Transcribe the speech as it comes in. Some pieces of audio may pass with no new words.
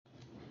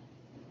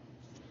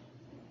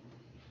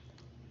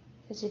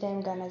Today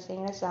I'm gonna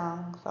sing a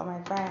song for my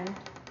friend.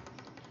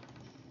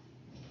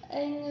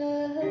 Anh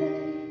ơi,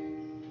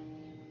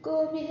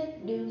 cô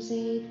biết điều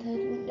gì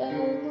thật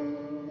đau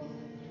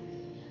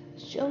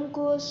trong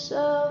cuộc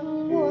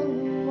sống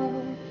muôn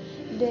màu,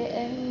 để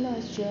em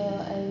nói cho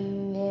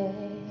anh nghe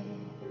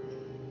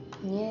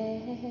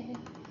nhé.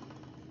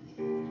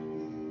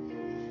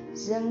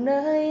 Rằng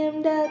nơi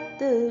em đã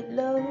từ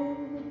lâu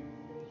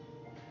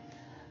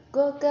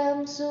có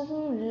cảm xúc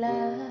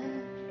lạ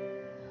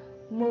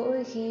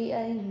mỗi khi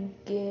anh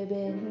kề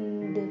bên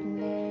được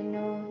nghe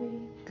nói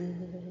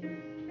cười.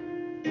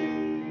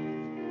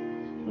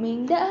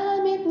 Mình đã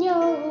biết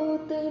nhau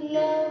từ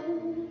lâu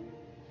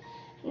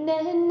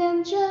nên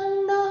em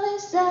chẳng nói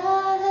ra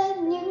hết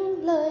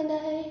những lời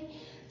này,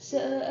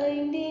 sợ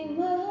anh đi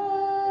mất.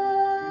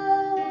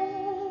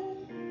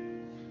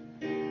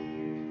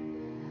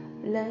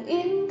 Lặng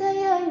im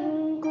thấy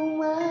anh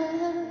cùng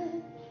ai,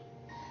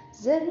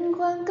 dần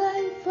khoảng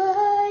cách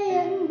với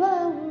em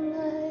bao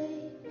ngày,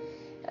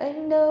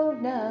 anh đâu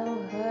nào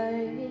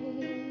hay.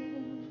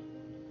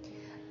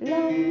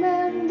 Lòng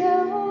em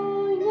đau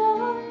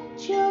nhói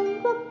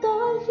trong góc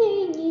tối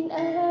khi nhìn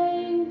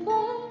anh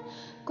với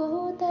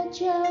cô ta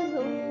trao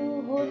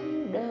nụ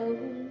hôn đầu.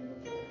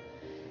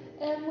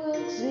 Em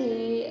ước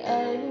gì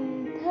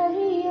anh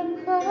thấy em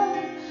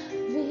khác,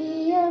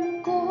 vì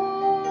em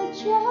cố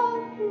chấp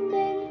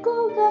nên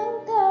cố gắng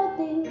theo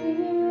tình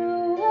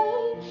yêu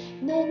ấy,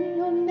 nên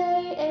hôm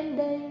nay em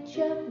đành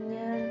chấp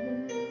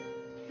nhận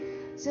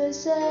rời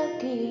xa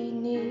kỷ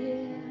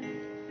niệm.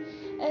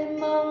 Em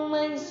mong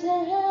anh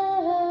sẽ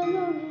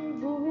luôn